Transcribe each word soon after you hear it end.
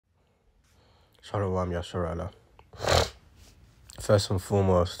Shalom Yasharala. First and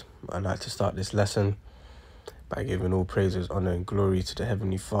foremost, I'd like to start this lesson by giving all praises, honor, and glory to the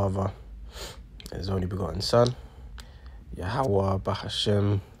Heavenly Father, His only begotten Son, Yahweh,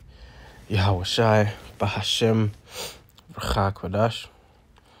 Bahashem, Yahweh Shai, Bahashem, Rachak Kodash.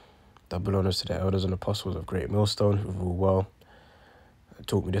 Double honors to the elders and apostles of Great Millstone who rule well and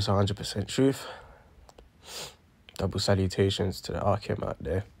taught me this 100% truth. Double salutations to the Arkim out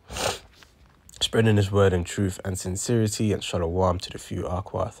there, spreading His word in truth and sincerity, and shalom to the few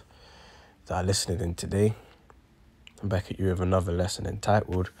Arkwat that are listening in today. I'm back at you with another lesson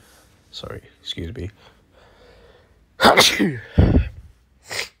entitled, Salaki.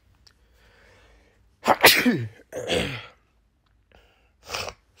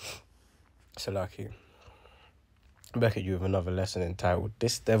 I'm back at you with another lesson entitled,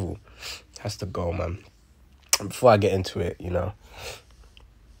 This Devil Has to Go, man. And before I get into it,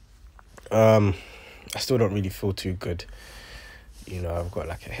 I still don't really feel too good. I've got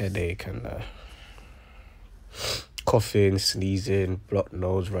like a headache and coughing, sneezing, blocked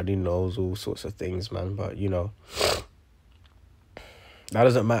nose, runny nose, all sorts of things, man. But, that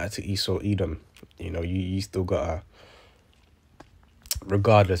doesn't matter to Esau Edom. You still gotta,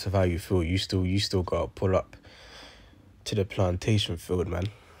 regardless of how you feel, you still gotta pull up to the plantation field, man.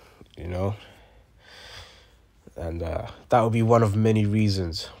 And that would be one of many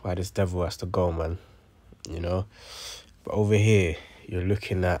reasons why this devil has to go, man. But over here, you're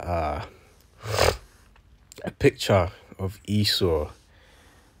looking at a picture of Esau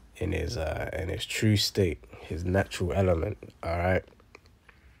in his true state, his natural element. All right.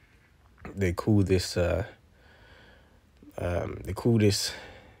 They call this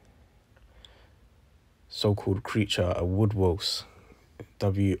so-called creature a woodwose,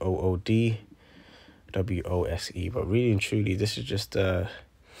 WOODWOSE. But really and truly, this is just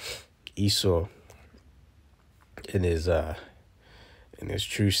Esau in his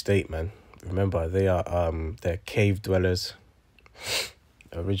true state, man. Remember, they're cave dwellers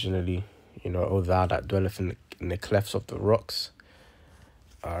originally. O thou that dwelleth in the clefts of the rocks.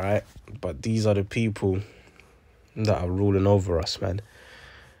 All right, but these are the people that are ruling over us, man.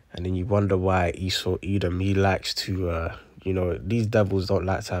 And then you wonder why Esau Edom, he likes to, these devils don't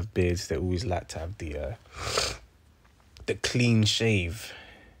like to have beards. They always like to have the clean shave,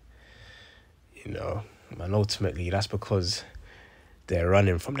 And ultimately, that's because they're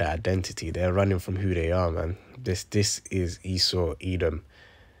running from their identity. They're running from who they are, man. This is Esau Edom.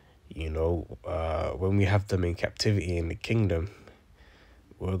 When we have them in captivity in the kingdom,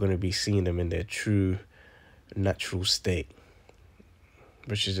 we're going to be seeing them in their true natural state,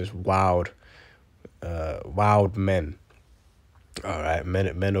 which is just wild men. All right,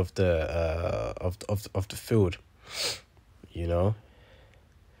 men of the field,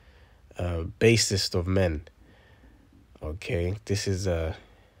 basest of men. Okay, this is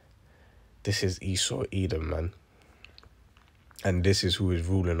Esau Edom, man, and this is who is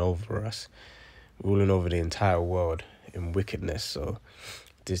ruling over us, ruling over the entire world in wickedness. So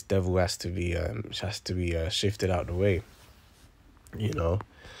this devil has to be shifted out the way.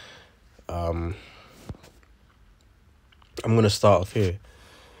 I'm gonna start off here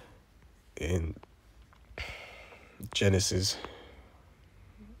in Genesis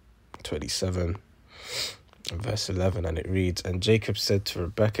 27, verse 11, and it reads, "And Jacob said to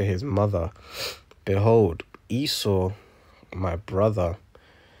Rebekah his mother, Behold, Esau, my brother,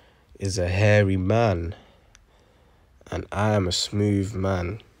 is a hairy man, and I am a smooth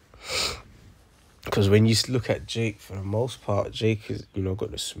man." Because when you look at Jake, for the most part, Jake is,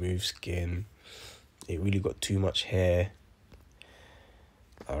 got the smooth skin. It really got too much hair.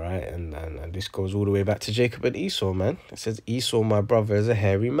 All right, and this goes all the way back to Jacob and Esau, man. It says, Esau, my brother, is a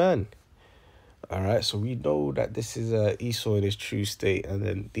hairy man. All right, so we know that this is Esau in his true state, and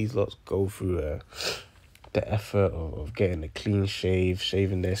then these lots go through the effort of getting a clean shave,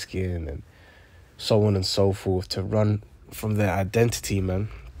 shaving their skin, and so on and so forth to run from their identity, man.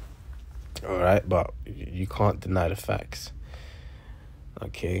 All right, but you can't deny the facts.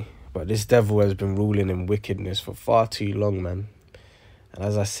 Okay, but this devil has been ruling in wickedness for far too long, man. And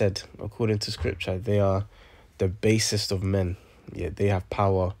as I said, according to scripture, they are the basest of men. Yet they have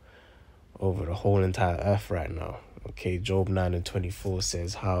power over the whole entire earth right now. Okay, Job 9:24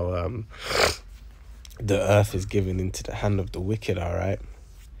 says how the earth is given into the hand of the wicked, all right?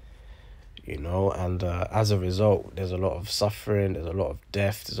 And as a result, there's a lot of suffering, there's a lot of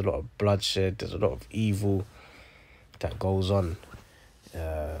death, there's a lot of bloodshed, there's a lot of evil that goes on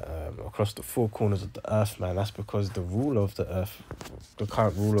across the four corners of the earth, man. That's because the ruler of the earth, the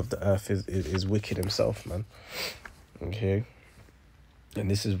current ruler of the earth is wicked himself, man. Okay. And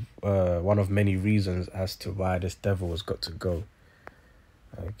this is one of many reasons as to why this devil has got to go.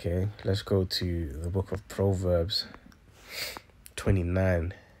 Okay, let's go to the book of Proverbs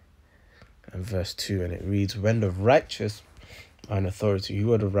 29 and verse 2, and it reads, when the righteous are in authority.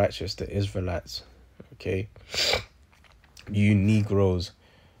 Who are the righteous? The Israelites. Okay, you Negroes,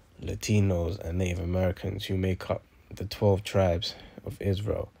 Latinos, and Native Americans who make up the 12 tribes of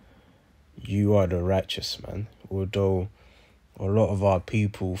Israel, you are the righteous, man. Although a lot of our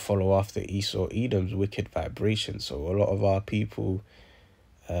people follow after Esau, Edom's wicked vibration, so a lot of our people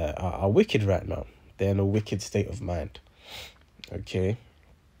are wicked right now. They're in a wicked state of mind. Okay,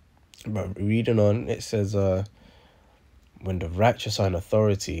 but reading on, it says, when the righteous are in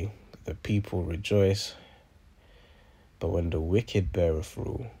authority, the people rejoice. But when the wicked beareth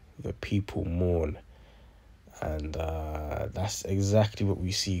rule, the people mourn. And that's exactly what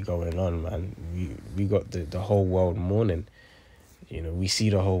we see going on, man. We got the whole world mourning. You know, we see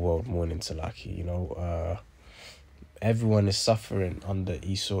the whole world mourning, Salaki. You know, everyone is suffering under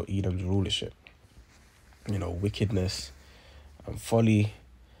Esau, Edom's rulership. You know, wickedness and folly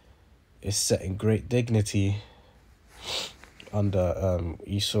is set in great dignity under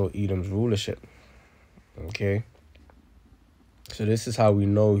Esau, Edom's rulership. Okay, so this is how we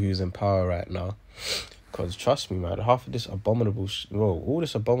know who's in power right now. Because trust me, man, half of this abominable all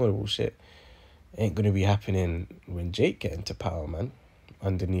this abominable shit ain't gonna be happening when Jake get into power, man,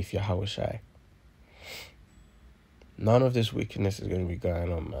 underneath Yahweh Shai. None of this wickedness is gonna be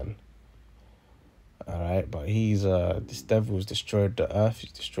going on, man. Alright, but he's this devil's destroyed the earth,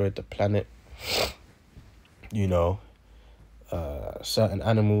 he's destroyed the planet. You know, certain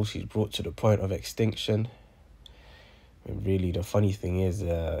animals he's brought to the point of extinction. And really, the funny thing is,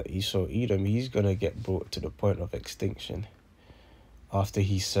 Esau Edom, he's gonna get brought to the point of extinction after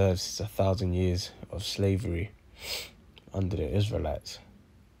he serves 1,000 years of slavery under the Israelites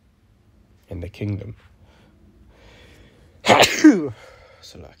in the kingdom.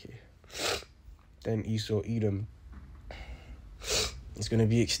 Salaki. Then Esau Edom is gonna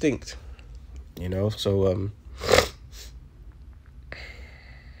be extinct. You know, so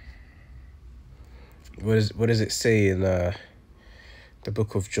what does it say in the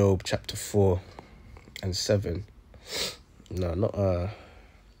book of Job, chapter 4 and 7? No, not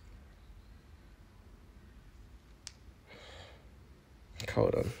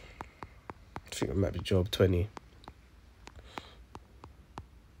hold on. I think it might be Job 20.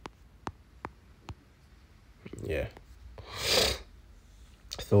 Yeah.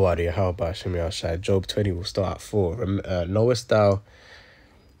 Job 20 will start at 4. Knowest thou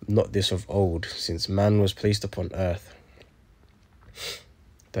not this of old, since man was placed upon earth,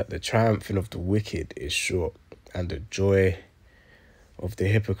 that the triumphing of the wicked is short, and the joy of the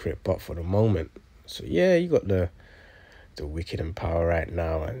hypocrite but for the moment. So yeah, you got the wicked in power right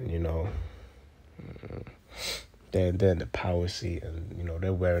now, and you know, they're in the power seat, and you know,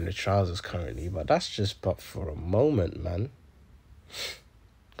 they're wearing the trousers currently, but that's just but for a moment, man.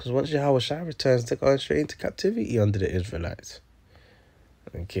 Because once Yahweh Shai returns, they're going straight into captivity under the Israelites.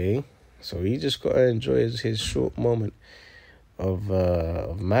 Okay, so he just got to enjoy his short moment of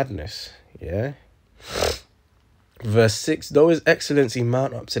madness. Yeah. Verse 6, though his excellency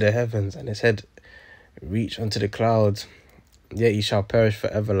mount up to the heavens, and his head reach unto the clouds, yet he shall perish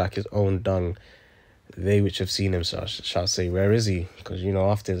forever like his own dung. They which have seen him shall say, where is he? Because, you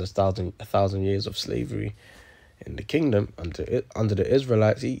know, after his 1,000 years of slavery in the kingdom under the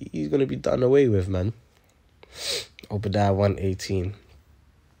Israelites, he's going to be done away with, man. Obadiah 1:18.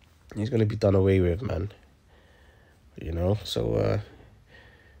 He's going to be done away with, man. You know, so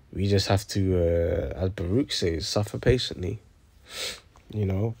we just have to, as Baruch says, suffer patiently. You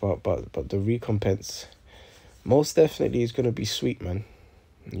know, but the recompense most definitely is going to be sweet, man.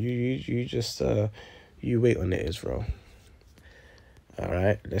 You just you wait on it, Israel. All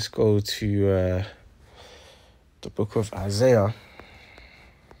right, let's go to the book of Isaiah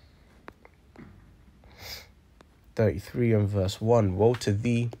 33 and verse 1. Woe to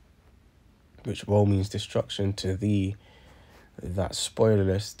thee, which woe means destruction, to thee that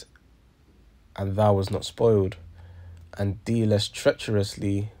spoilest, and thou was not spoiled, and dealest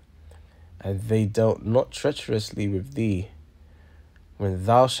treacherously, and they dealt not treacherously with thee. When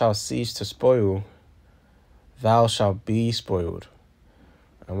thou shalt cease to spoil, thou shalt be spoiled.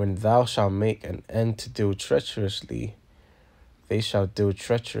 And when thou shalt make an end to deal treacherously, they shall deal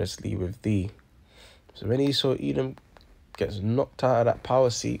treacherously with thee. So when Esau Edom gets knocked out of that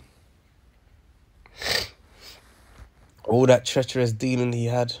power seat, all that treacherous dealing he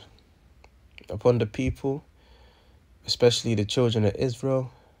had upon the people, especially the children of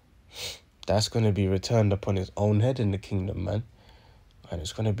Israel, that's going to be returned upon his own head in the kingdom, man. and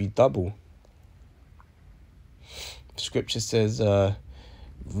it's going to be double. Scripture says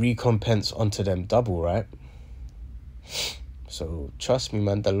recompense unto them double, right? So trust me,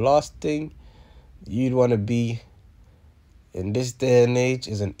 man, the last thing you'd want to be in this day and age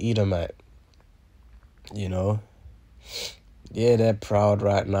is an Edomite. You know, yeah, they're proud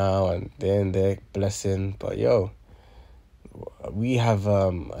right now and they're in their blessing, but yo, we have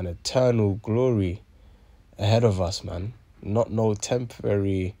an eternal glory ahead of us, man. Not no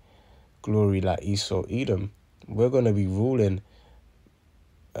temporary glory like Esau, Edom. We're going to be ruling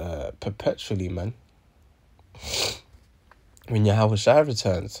perpetually, man. When Yahweh Shai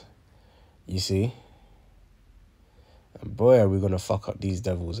returns, you see. And boy, are we going to fuck up these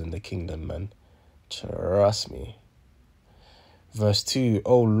devils in the kingdom, man. Trust me. Verse 2,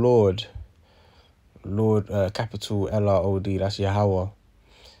 O Lord, capital L-R-O-D, that's Yahweh,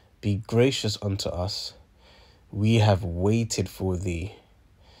 be gracious unto us. We have waited for thee.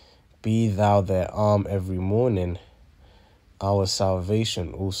 Be thou their arm every morning, our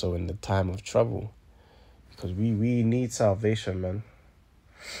salvation also in the time of trouble. Because we need salvation, man.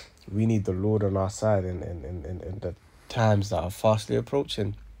 We need the Lord on our side in the times that are fastly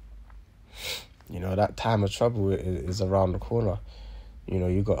approaching. You know, that time of trouble is around the corner. You know,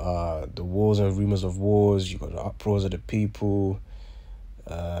 you got the wars and rumors of wars. You got the uproars of the people.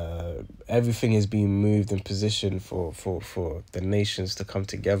 Everything is being moved in position for the nations to come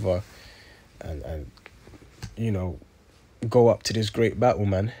together and you know, go up to this great battle,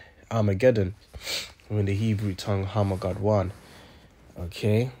 man. Armageddon. In the Hebrew tongue, Hamagad-1.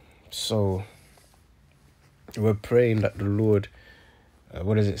 Okay, so we're praying that the Lord,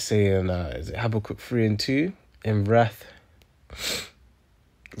 what does it say in, is it Habakkuk 3:2? In wrath,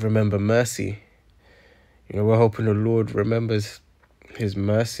 remember mercy. You know, we're hoping the Lord remembers his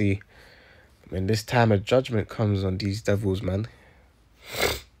mercy when this time of judgment comes on these devils, man.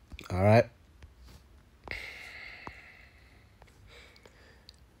 All right.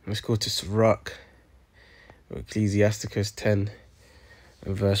 Let's go to Sirach, Ecclesiasticus 10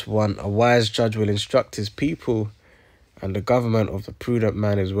 and verse 1. A wise judge will instruct his people, and the government of the prudent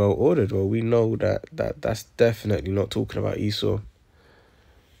man is well ordered. Well, we know that's definitely not talking about Esau,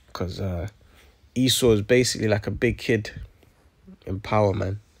 because Esau is basically like a big kid in power,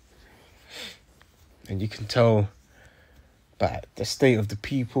 man. And you can tell by the state of the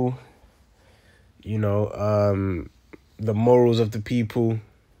people, you know, the morals of the people.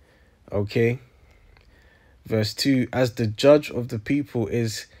 Okay. Verse 2, as the judge of the people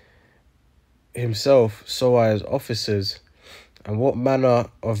is himself, so are his officers. And what manner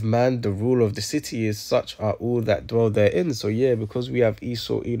of man the rule of the city is, such are all that dwell therein. So yeah, because we have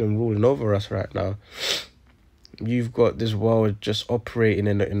Esau, Edom ruling over us right now, you've got this world just operating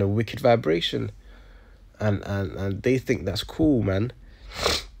in a wicked vibration. And they think that's cool, man.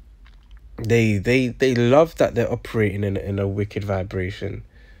 They love that they're operating in a wicked vibration.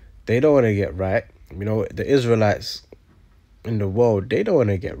 They don't want to get right. You know, the Israelites in the world, they don't want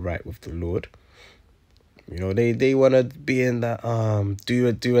to get right with the Lord. You know, they want to be in that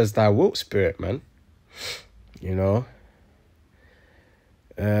do as thou wilt spirit, man. You know.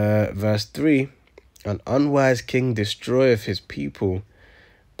 Verse 3, an unwise king destroyeth his people,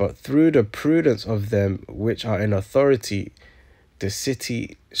 but through the prudence of them which are in authority, the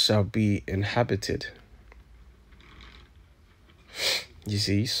city shall be inhabited. You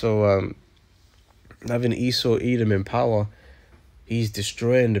see, so having Esau, Edom in power, he's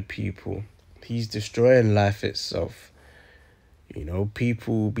destroying the people. He's destroying life itself. You know,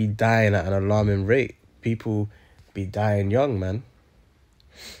 people be dying at an alarming rate. People be dying young, man.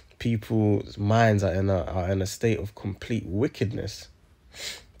 People's minds are in a state of complete wickedness.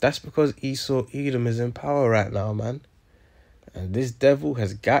 That's because Esau, Edom is in power right now, man. And this devil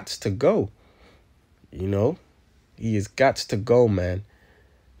has got to go. You know, he has got to go, man,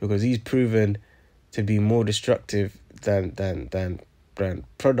 because he's proven to be more destructive than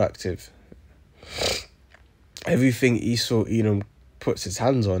productive. Everything Esau, Edom puts his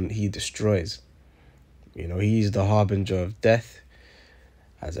hands on, he destroys. You know, he's the harbinger of death,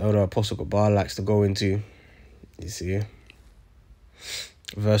 as Elder Apostle Gabar likes to go into. You see.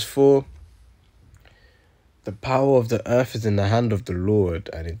 Verse 4, the power of the earth is in the hand of the Lord,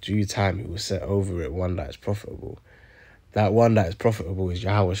 and in due time he will set over it one that is profitable. That one that is profitable is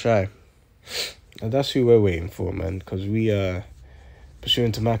Yahweh Shai. And that's who we're waiting for, man, because we are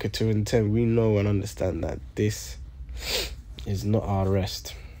pursuant to Micah 2:10. We know and understand that this is not our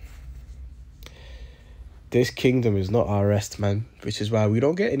rest. This kingdom is not our rest, man, which is why we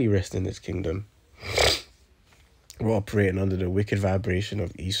don't get any rest in this kingdom. We're operating under the wicked vibration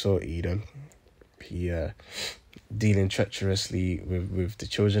of Esau, Edom. He dealing treacherously with the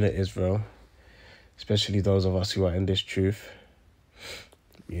children of Israel, especially those of us who are in this truth.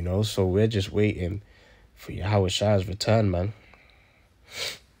 You know, so we're just waiting for Yahweh Shai's return, man.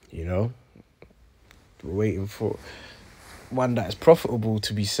 You know, we're waiting for one that is profitable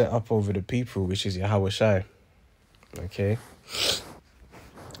to be set up over the people, which is Yahweh Shai. Okay,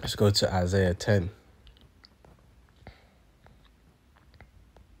 let's go to Isaiah 10.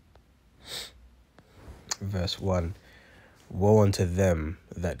 Verse 1. Woe unto them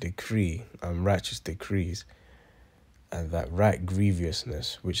that decree unrighteous decrees, and that write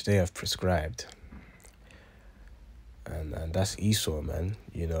grievousness which they have prescribed. And that's Esau, man.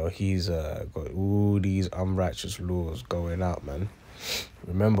 You know, he's got all these unrighteous laws going out, man.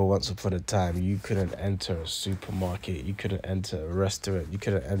 Remember, once upon a time, you couldn't enter a supermarket, you couldn't enter a restaurant, you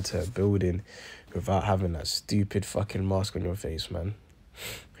couldn't enter a building without having that stupid fucking mask on your face, man.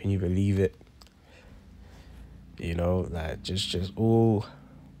 Can you believe it? You know, like just all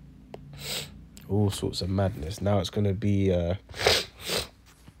sorts of madness. Now it's gonna be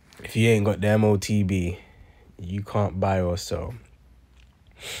if you ain't got the MOTB, you can't buy or sell.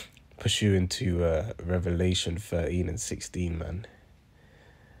 Pursuant to Revelation 13 and 16, man.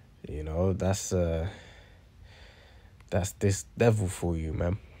 You know, that's this devil for you,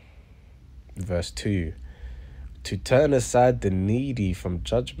 man. Verse 2. To turn aside the needy from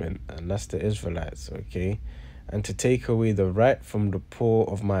judgment, and that's the Israelites, okay? And to take away the right from the poor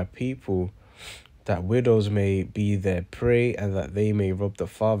of my people, that widows may be their prey, and that they may rob the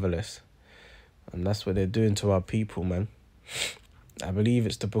fatherless. And that's what they're doing to our people, man. I believe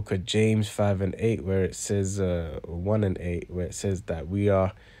it's the book of James 5 and 8, where it says, 1 and 8, where it says that we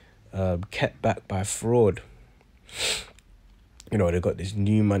are kept back by fraud. You know, they've got this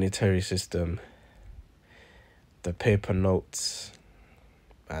new monetary system, the paper notes,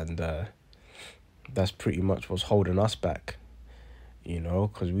 and that's pretty much what's holding us back, you know,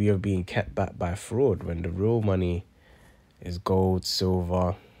 because we are being kept back by fraud when the real money is gold,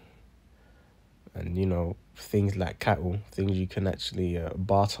 silver, and, you know, things like cattle, things you can actually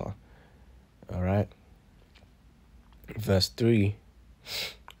barter. All right. Verse 3.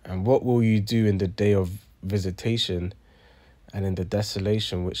 And what will you do in the day of visitation and in the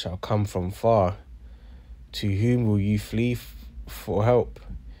desolation which shall come from far? To whom will you flee for help?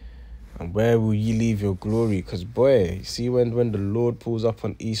 And where will you leave your glory? Because, boy, you see when the Lord pulls up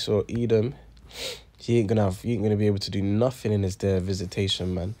on Esau, Edom, he ain't gonna be able to do nothing in his day of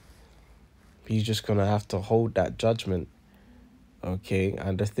visitation, man. He's just gonna have to hold that judgment. Okay,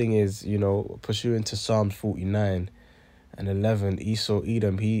 and the thing is, you know, pursuant to Psalms 49 and 11, Esau,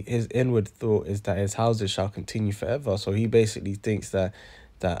 Edom, his inward thought is that his houses shall continue forever. So he basically thinks that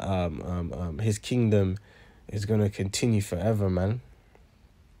his kingdom is gonna continue forever, man.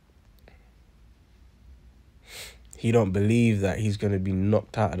 He don't believe that he's gonna be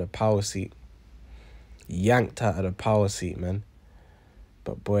knocked out of the power seat, yanked out of the power seat, man.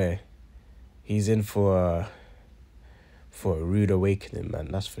 But boy, he's in for a rude awakening, man.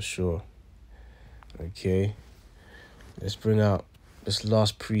 That's for sure. Okay, let's bring out this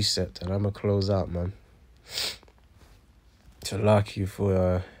last precept, and I'm gonna close out, man. To like you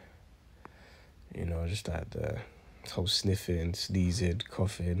for you know, just that whole sniffing, sneezing,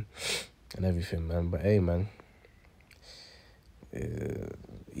 coughing, and everything, man. But hey, man,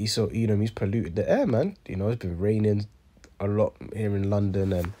 Esau, Edom, he's polluted the air, man. You know, it's been raining a lot here in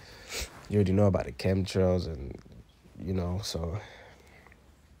London, and you already know about the chemtrails, and you know, so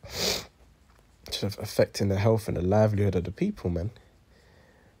it's affecting the health and the livelihood of the people, man.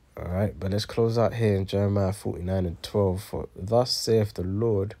 All right, but let's close out here in Jeremiah 49 and 12. For thus saith the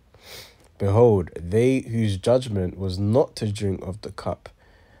Lord, behold, they whose judgment was not to drink of the cup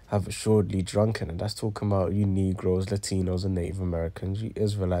have assuredly drunken. And that's talking about you Negroes, Latinos, and Native Americans, you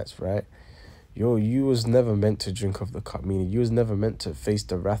Israelites, right? You was never meant to drink of the cup, meaning you was never meant to face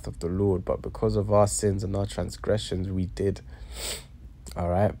the wrath of the Lord, but because of our sins and our transgressions, we did. All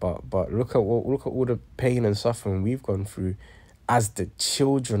right, but look at all the pain and suffering we've gone through as the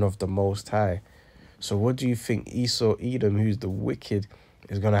children of the Most High. So what do you think Esau, Edom, who's the wicked,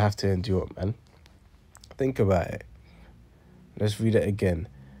 is gonna have to endure, man? Think about it. Let's read it again.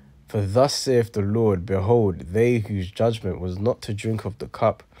 For thus saith the Lord, behold, they whose judgment was not to drink of the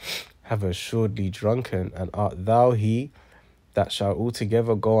cup have assuredly drunken, and art thou he that shall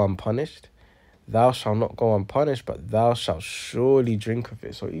altogether go unpunished? Thou shalt not go unpunished, but thou shalt surely drink of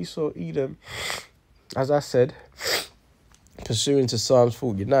it. So Esau, Edom, as I said, pursuing to Psalms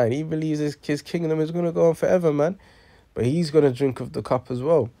 49, he believes his kingdom is going to go on forever, man. But he's going to drink of the cup as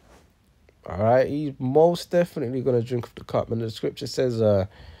well. All right? He's most definitely going to drink of the cup. And the scripture says,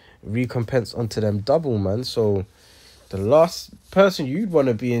 recompense unto them double, man. So the last person you'd want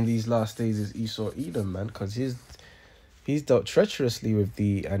to be in these last days is Esau Edom, man, because he's dealt treacherously with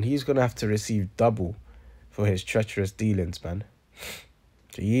thee, and he's gonna have to receive double for his treacherous dealings, man.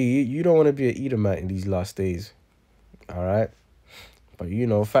 So you don't want to be an Edomite in these last days, all right? But you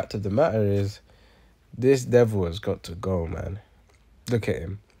know, fact of the matter is, this devil has got to go, man. Look at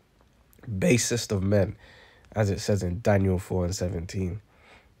him, basest of men, as it says in Daniel 4:17.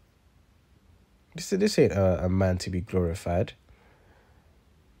 This ain't a man to be glorified,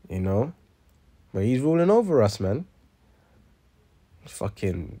 you know? But he's ruling over us, man.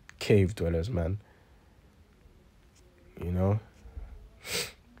 Fucking cave dwellers, man. You know?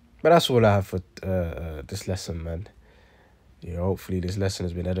 But that's all I have for this lesson, man. You know, hopefully this lesson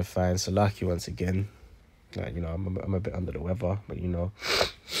has been edifying. Salaki once again. Like, you know, I'm a bit under the weather, but you know,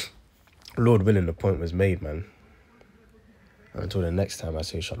 Lord willing, the point was made, man. Until the next time, I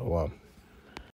say shalom.